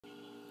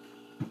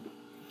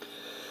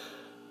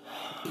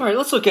All right,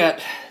 let's look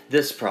at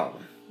this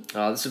problem.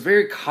 This is a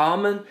very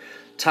common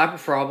type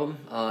of problem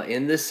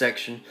in this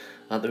section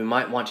that we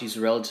might want to use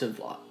the relative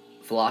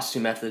velocity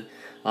method.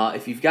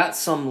 If you've got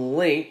some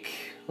link,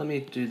 let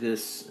me do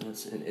this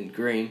in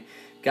green,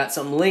 got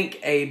some link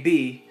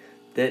AB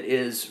that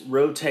is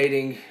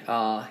rotating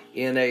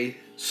in a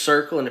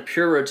circle, in a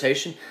pure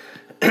rotation.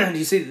 Do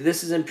you see that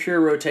this is in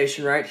pure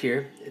rotation right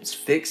here? It's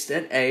fixed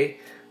at A.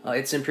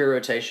 It's in pure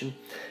rotation.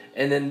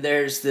 And then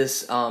there's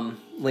this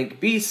link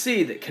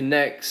BC that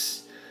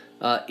connects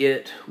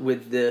it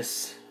with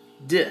this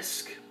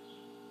disk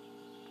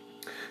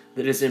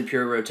that is in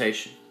pure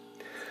rotation.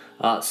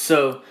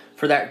 So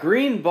for that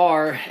green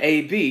bar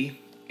AB,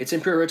 it's in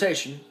pure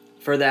rotation.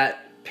 For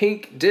that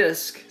pink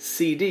disk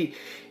CD,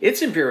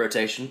 it's in pure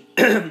rotation.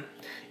 It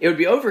would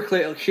be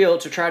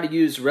overkill to try to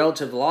use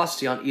relative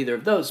velocity on either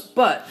of those,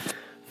 but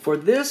for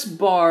this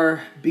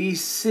bar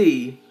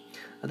BC,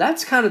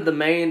 that's kind of the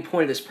main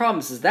point of this problem,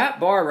 is that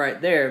bar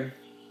right there,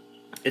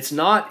 it's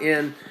not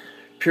in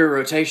pure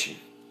rotation.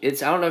 I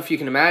don't know if you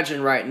can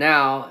imagine right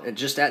now,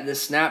 just at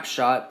this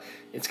snapshot,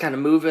 it's kind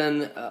of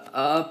moving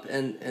up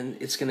and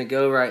it's going to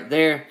go right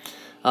there.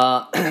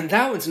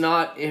 That one's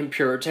not in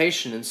pure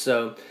rotation, and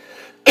so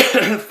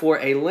for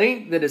a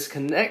link that is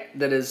connected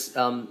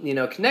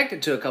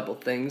to a couple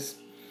things,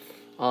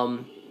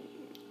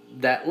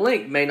 that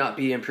link may not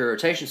be in pure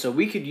rotation. So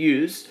we could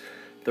use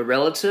the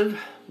relative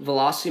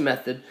velocity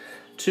method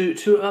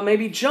to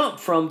maybe jump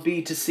from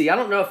B to C. I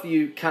don't know if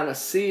you kind of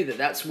see that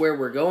that's where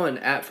we're going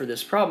at for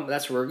this problem, but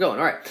that's where we're going.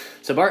 All right,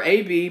 so bar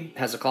AB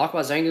has a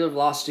clockwise angular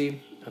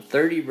velocity of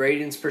 30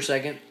 radians per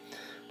second.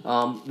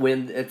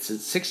 When it's at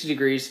 60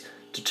 degrees,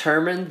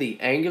 determine the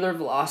angular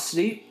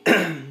velocity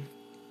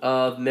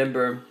of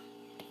member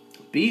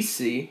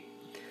BC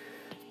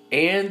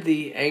and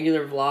the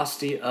angular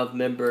velocity of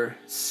member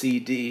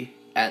CD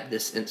at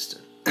this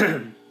instant.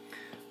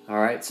 All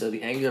right, so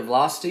the angular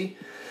velocity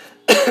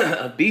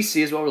of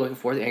BC is what we're looking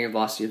for, the angular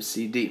velocity of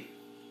CD.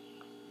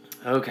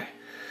 Okay.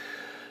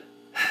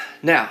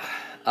 Now,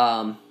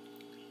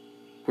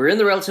 we're in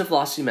the relative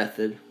velocity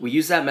method. We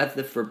use that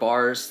method for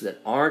bars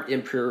that aren't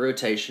in pure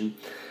rotation.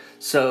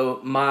 So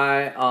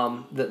my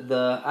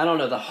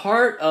the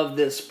heart of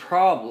this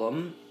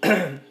problem,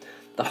 the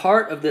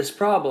heart of this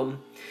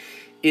problem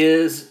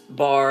is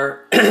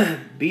bar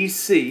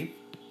BC.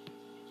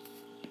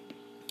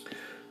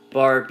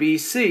 Bar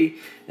BC,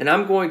 and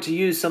I'm going to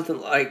use something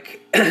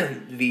like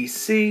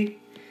VC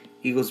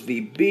equals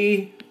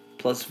VB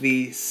plus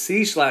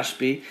VC slash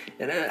B,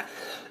 and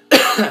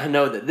I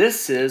know that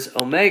this is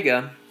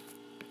omega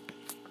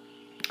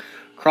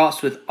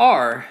crossed with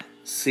R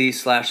C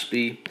slash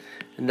B,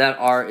 and that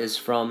R is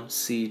from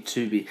C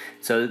to B.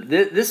 So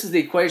this is the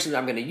equation that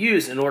I'm going to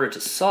use in order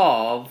to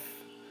solve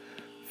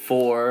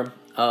for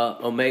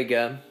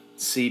omega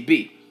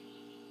CB.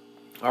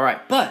 All right,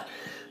 but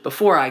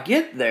before I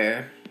get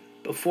there,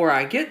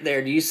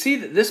 do you see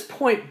that this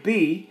point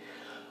B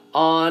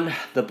on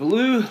the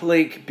blue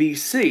link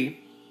BC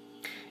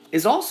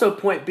is also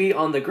point B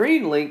on the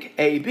green link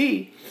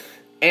AB,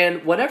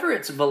 and whatever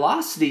its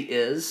velocity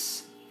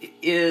is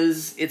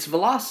its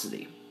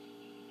velocity.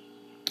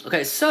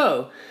 Okay,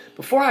 so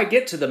before I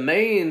get to the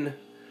main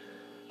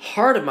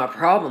heart of my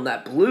problem,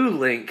 that blue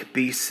link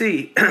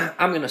BC,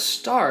 I'm going to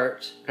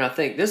start, and I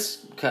think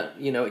this,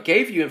 it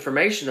gave you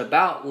information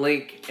about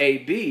link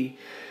AB.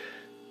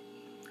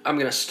 I'm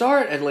going to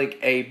start at link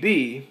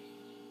AB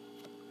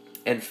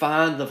and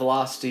find the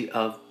velocity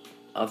of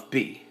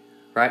B,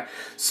 right?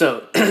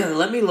 So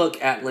let me look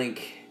at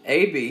link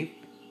AB,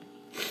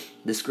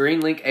 this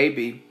green link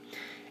AB,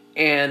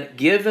 and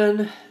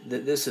given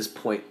that this is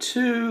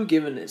 0.2,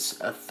 given it's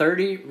a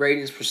 30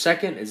 radians per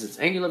second is its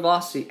angular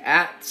velocity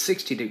at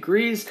 60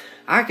 degrees,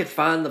 I could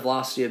find the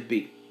velocity of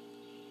B.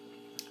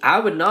 I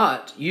would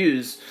not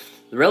use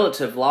the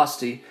relative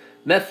velocity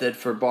method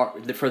for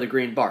the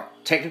green bar.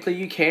 Technically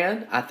you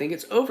can. I think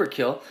it's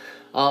overkill.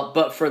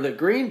 But for the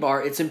green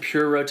bar, it's in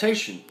pure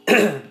rotation.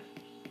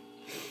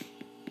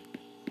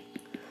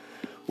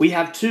 We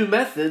have two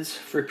methods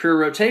for pure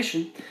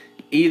rotation.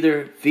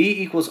 Either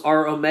V equals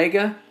R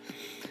omega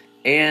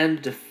and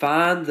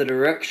define the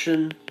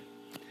direction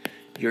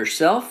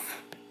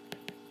yourself,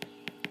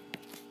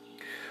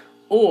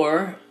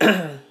 or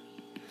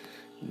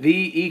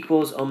V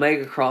equals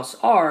omega cross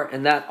R,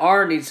 and that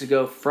R needs to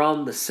go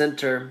from the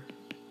center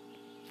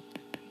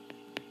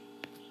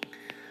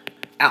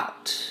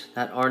out.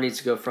 That R needs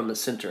to go from the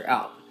center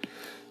out.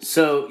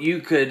 So you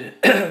could,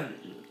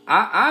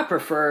 I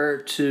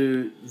prefer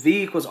to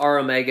V equals R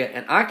omega,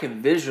 and I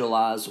can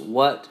visualize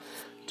what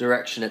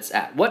direction it's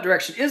at. What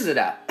direction is it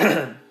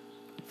at?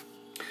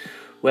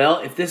 Well,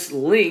 if this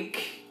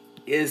link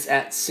is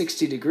at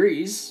 60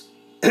 degrees,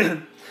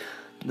 the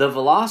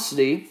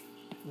velocity,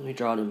 let me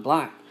draw it in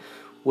black,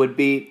 would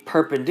be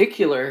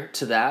perpendicular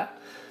to that.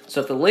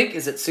 So if the link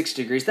is at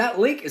 60 degrees, that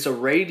link is a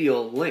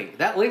radial link.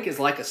 That link is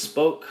like a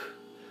spoke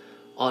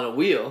on a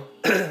wheel.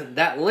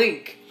 That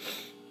link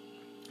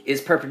is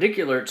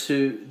perpendicular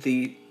to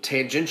the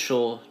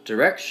tangential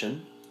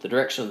direction, the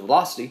direction of the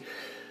velocity.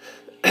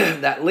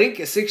 that link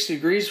is 60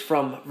 degrees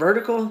from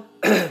vertical,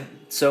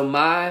 so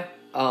my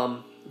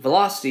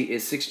velocity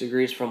is 60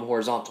 degrees from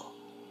horizontal.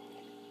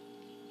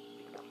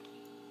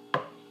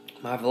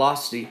 My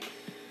velocity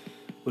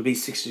would be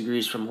 60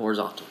 degrees from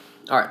horizontal.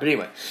 All right, but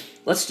anyway,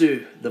 let's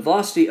do the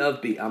velocity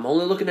of B. I'm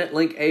only looking at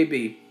link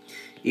AB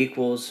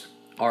equals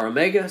r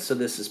omega, so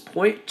this is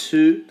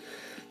 0.2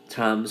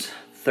 times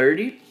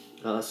 30.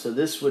 So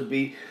this would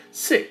be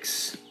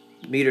 6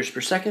 meters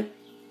per second.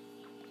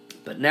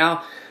 But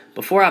now,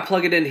 before I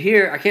plug it in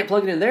here, I can't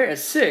plug it in there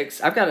as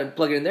 6. I've got to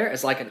plug it in there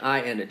as like an I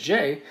and a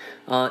J.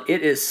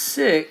 It is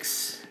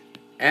 6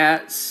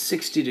 at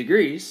 60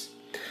 degrees.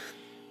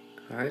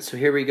 All right, so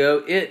here we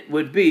go. It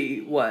would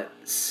be, what,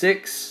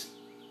 6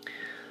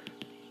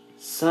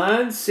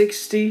 sine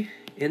 60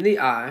 in the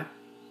I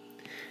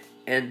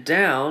and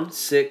down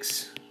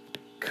 6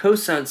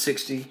 cosine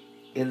 60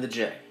 in the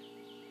J.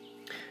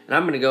 And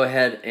I'm going to go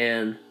ahead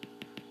and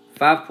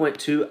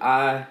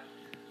 5.2I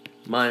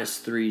minus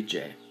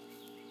 3J.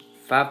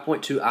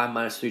 5.2I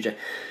minus 3J.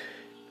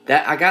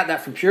 That I got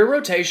that from pure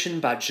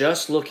rotation by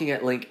just looking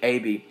at link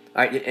AB.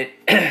 All right,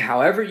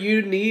 however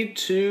you need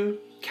to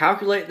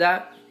calculate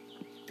that,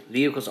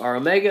 V equals r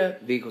omega,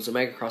 V equals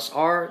omega cross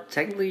r.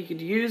 Technically, you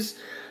could use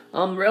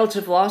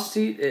relative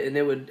velocity, and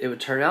it would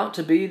turn out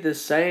to be the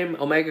same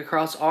omega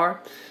cross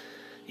r.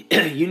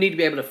 You need to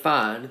be able to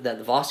find that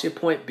the velocity of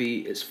point B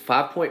is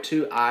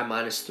 5.2I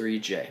minus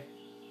 3J.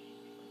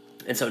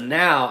 And so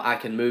now I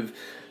can move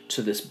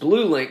to this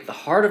blue link, the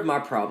heart of my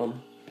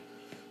problem,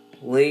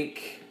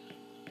 link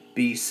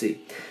BC.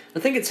 I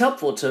think it's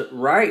helpful to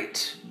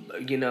write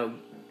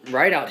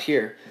out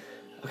here,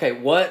 okay,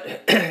 what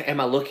am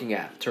I looking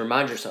at? To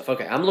remind yourself,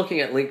 okay, I'm looking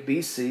at link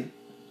BC,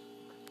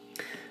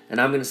 and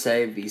I'm going to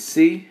say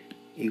VC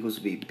equals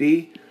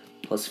VB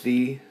plus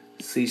VC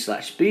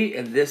slash B,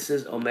 and this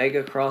is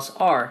omega cross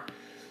R,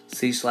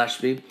 C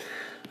slash B.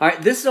 All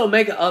right, this is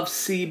omega of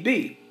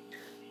CB,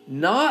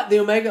 not the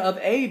omega of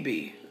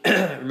AB.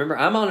 Remember,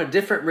 I'm on a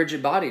different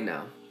rigid body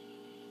now.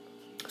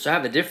 So I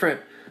have a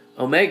different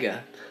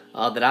omega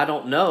that I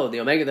don't know,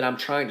 the omega that I'm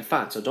trying to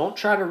find. So don't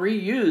try to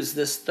reuse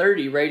this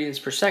 30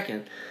 radians per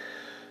second.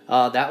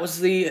 That was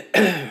the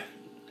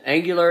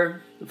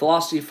angular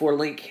velocity for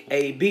link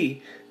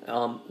AB.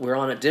 We're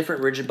on a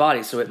different rigid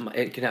body, so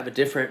it can have a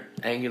different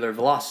angular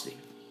velocity.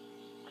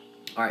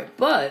 All right,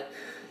 but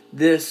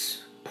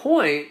this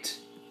point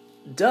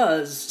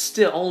does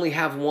still only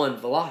have one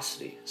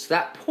velocity. So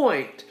that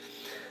point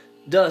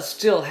does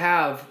still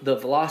have the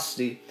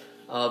velocity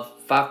of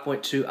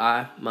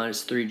 5.2I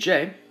minus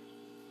 3J.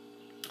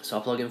 So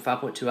I'll plug in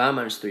 5.2I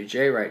minus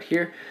 3J right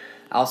here.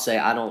 I'll say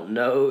I don't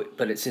know,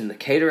 but it's in the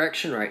K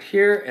direction right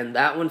here. And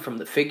that one from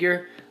the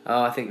figure,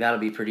 I think that'll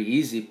be pretty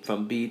easy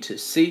from B to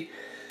C.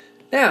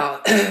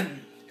 Now,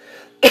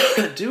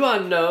 do I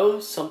know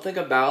something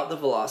about the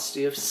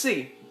velocity of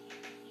C?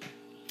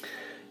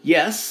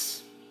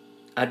 Yes,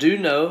 I do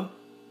know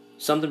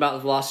something about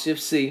the velocity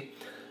of C.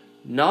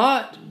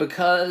 Not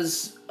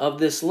because of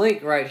this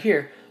link right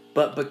here,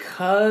 but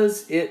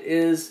because it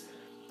is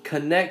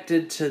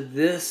connected to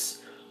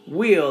this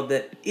wheel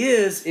that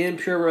is in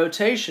pure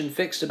rotation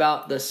fixed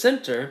about the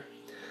center.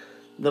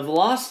 The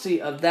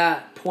velocity of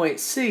that point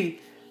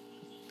C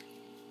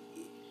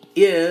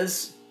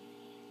is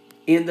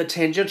in the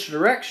tangential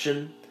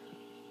direction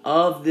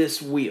of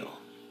this wheel.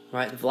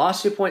 Right? The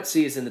velocity of point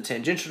C is in the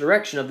tangential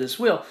direction of this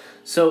wheel.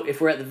 So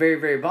if we're at the very,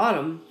 very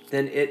bottom,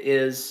 then it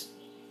is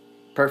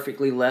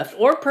perfectly left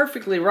or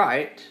perfectly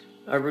right,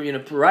 or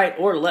right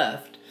or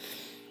left.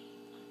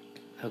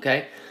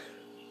 Okay?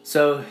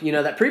 So,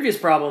 that previous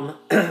problem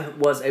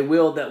was a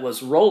wheel that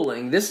was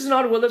rolling. This is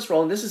not a wheel that's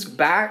rolling. This is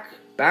back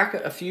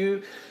a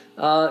few,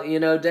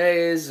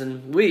 days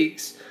and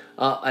weeks.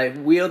 A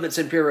wheel that's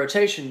in pure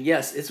rotation,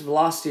 yes, its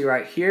velocity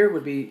right here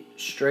would be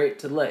straight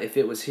to the left. If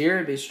it was here,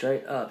 it'd be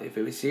straight up. If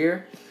it was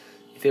here,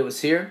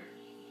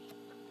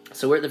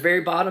 So we're at the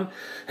very bottom,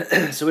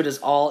 so it is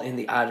all in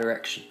the I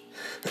direction.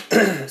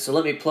 So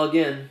let me plug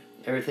in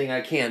everything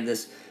I can.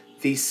 This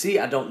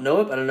VC, I don't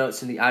know it, but I know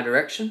it's in the I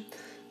direction.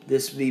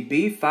 This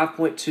VB,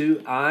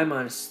 5.2I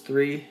minus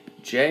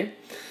 3J.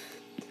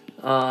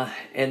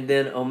 And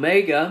then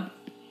omega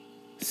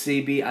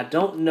CB, I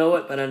don't know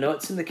it, but I know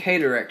it's in the K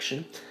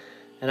direction.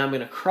 And I'm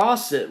going to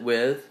cross it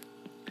with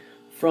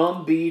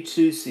from B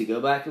to C. Go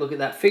back and look at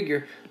that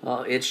figure.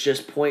 It's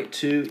just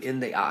 0.2 in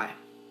the I.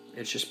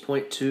 It's just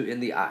 0.2 in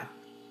the I.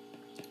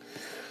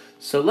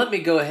 So let me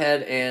go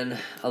ahead and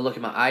look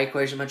at my I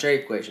equation, my J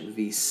equation.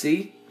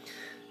 VC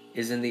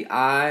is in the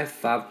I,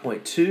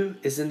 5.2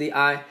 is in the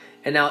I.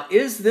 And now,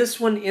 is this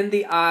one in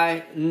the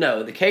I?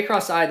 No. The K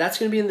cross I, that's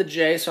going to be in the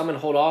J, so I'm going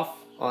to hold off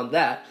on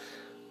that.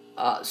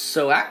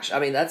 So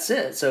actually, that's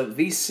it. So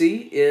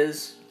VC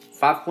is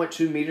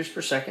 5.2 meters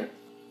per second.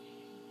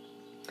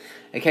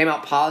 It came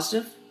out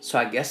positive, so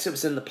I guess it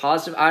was in the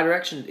positive I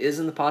direction. It is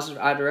in the positive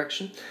I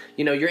direction.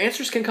 Your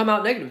answers can come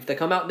out negative. If they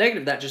come out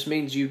negative, that just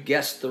means you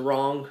guessed the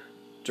wrong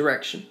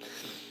direction.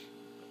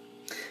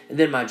 And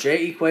then my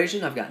J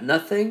equation, I've got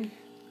nothing.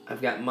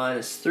 I've got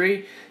minus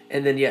 3.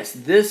 And then, yes,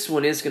 this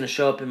one is going to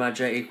show up in my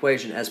J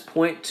equation as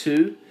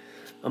 0.2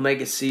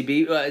 omega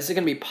CB. Is it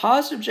going to be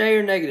positive J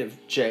or negative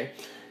J?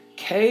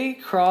 K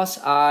cross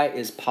I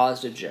is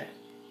positive J.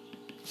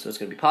 So it's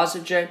going to be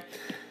positive J.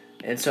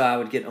 And so I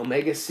would get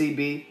omega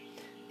CB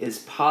is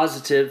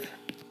positive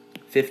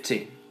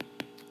 15.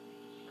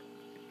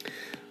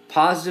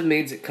 Positive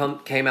means it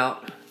came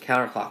out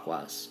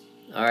counterclockwise.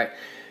 All right.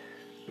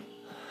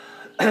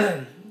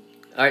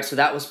 All right, so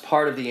that was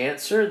part of the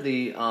answer.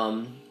 The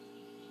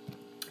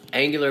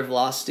angular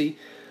velocity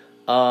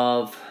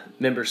of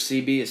member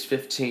CB is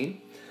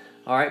 15.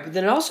 All right, but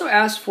then it also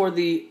asked for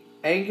the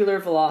angular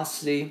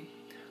velocity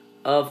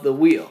of the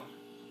wheel.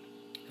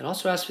 It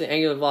also asked for the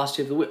angular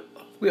velocity of the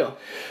wheel.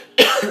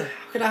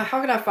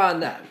 How could I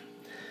find that?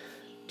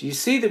 Do you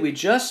see that we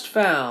just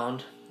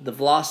found the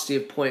velocity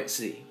of point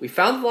C? We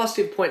found the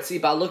velocity of point C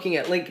by looking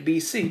at link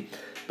BC,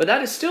 but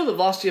that is still the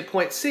velocity of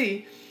point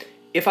C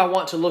if I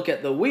want to look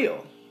at the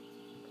wheel.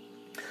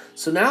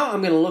 So now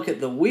I'm going to look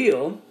at the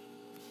wheel.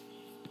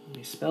 Let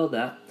me spell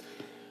that.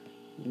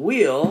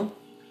 Wheel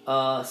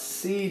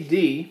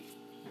CD.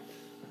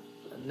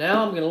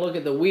 Now I'm going to look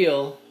at the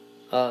wheel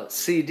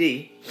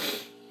CD.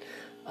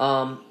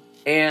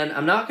 And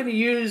I'm not going to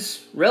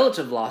use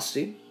relative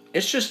velocity.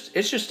 It's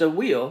just a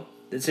wheel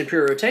that's in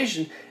pure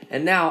rotation.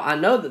 And now I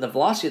know that the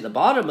velocity at the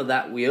bottom of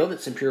that wheel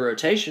that's in pure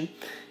rotation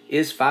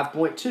is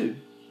 5.2.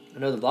 I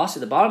know the velocity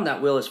at the bottom of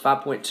that wheel is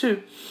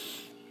 5.2.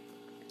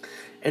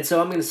 And so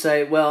I'm going to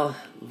say, well,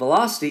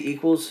 velocity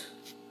equals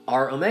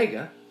r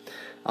omega.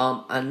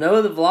 I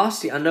know the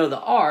velocity, I know the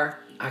r,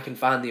 I can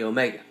find the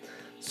omega.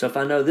 So if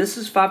I know this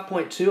is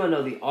 5.2, I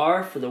know the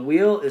r for the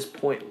wheel is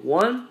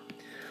 0.1.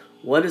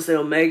 What is the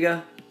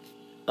omega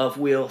of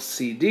wheel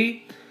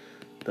CD?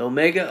 The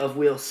omega of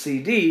wheel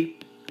CD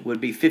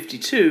would be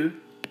 52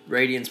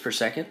 radians per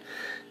second.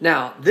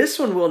 Now, this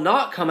one will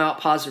not come out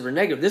positive or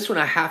negative. This one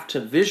I have to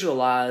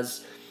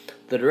visualize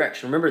the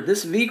direction. Remember,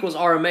 this V equals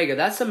r omega.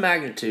 That's the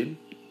magnitude.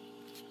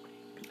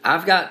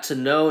 I've got to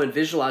know and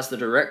visualize the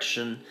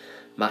direction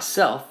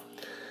myself.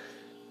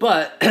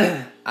 But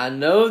I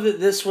know that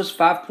this was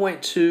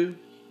 5.2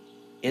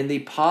 in the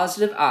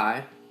positive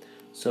I.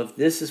 So if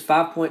this is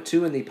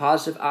 5.2 in the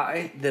positive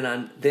I,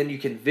 then you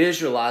can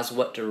visualize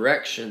what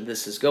direction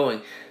this is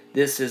going.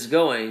 This is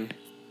going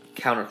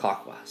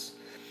counterclockwise.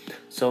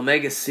 So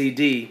omega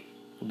CD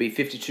will be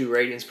 52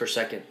 radians per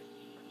second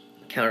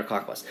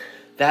counterclockwise.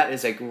 That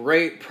is a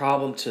great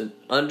problem to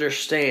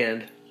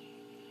understand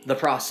the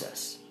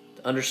process.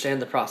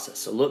 Understand the process.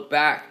 So look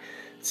back,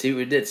 see what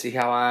we did, see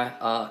how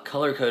I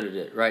color-coded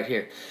it right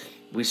here.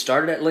 We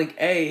started at link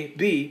A,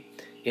 B,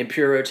 in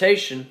pure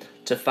rotation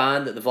to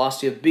find that the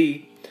velocity of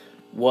B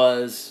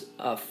was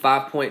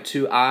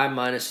 5.2I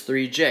minus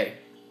 3J.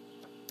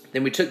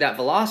 Then we took that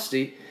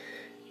velocity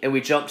and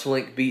we jumped to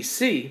link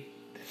BC,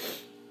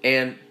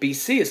 and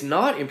BC is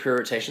not in pure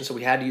rotation, so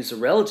we had to use the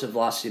relative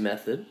velocity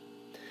method.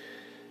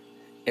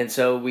 And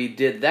so we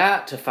did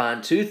that to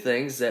find two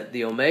things, that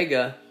the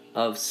omega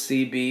of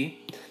CB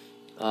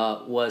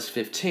was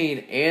 15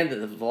 and that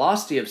the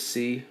velocity of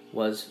C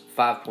was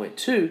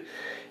 5.2.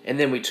 And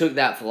then we took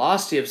that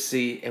velocity of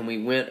C and we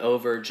went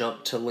over,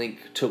 jumped to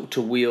link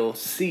to wheel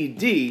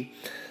CD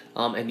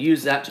and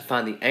used that to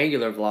find the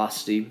angular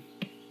velocity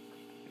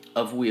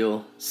of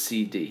wheel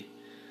CD.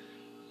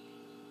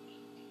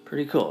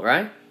 Pretty cool,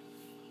 right?